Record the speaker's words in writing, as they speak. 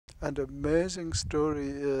And the amazing story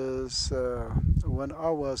is when I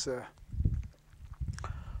was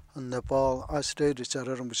in Nepal, I stayed at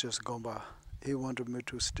Chatral Rinpoche's Gomba. He wanted me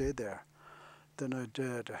to stay there. Then I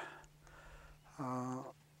did.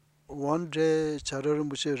 One day, Chatral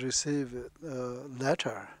Rinpoche received a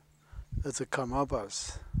letter. It's a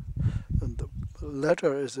Karmapas. And the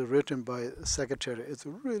letter is written by a secretary. It's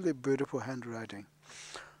really beautiful handwriting.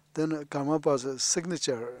 Then Karmapa's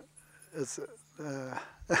signature is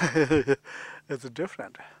it's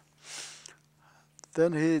different.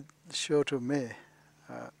 Then he showed to me.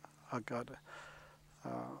 I got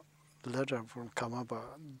a letter from Karmapa.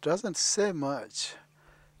 Doesn't say much.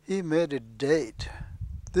 He made a date.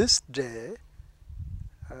 This day,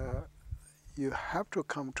 you have to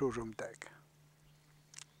come to Rumtek.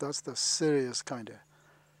 That's the serious kind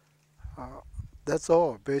of. That's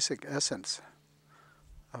all, basic essence.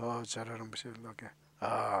 Oh, Chatral Rinpoche, okay.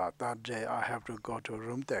 That day I have to go to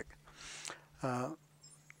Rumtek.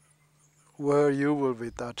 Where you will be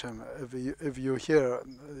that time. If you here,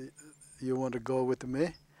 you want to go with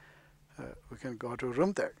me, we can go to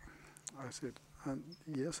Rumtek. I said,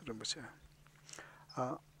 yes, Rinpoche.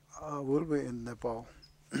 I will be in Nepal.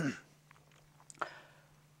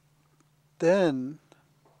 Then,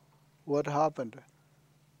 what happened?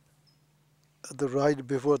 Right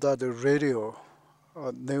before that, the radio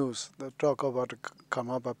news, the talk about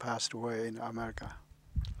Karmapa passed away in America.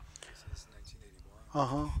 This is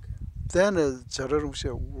 1981. Okay. Then Chatral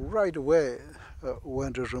Rinpoche right away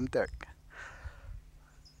went to Rumtek.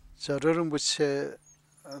 Chatral Rinpoche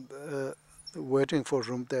waiting for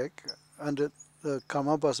Rumtek, and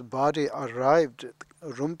Karmapa's body arrived at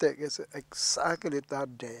Rumtek is exactly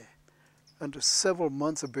that day, and several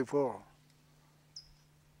months before.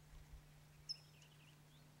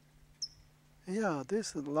 Yeah,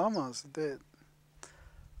 these lamas, they're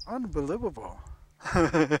unbelievable.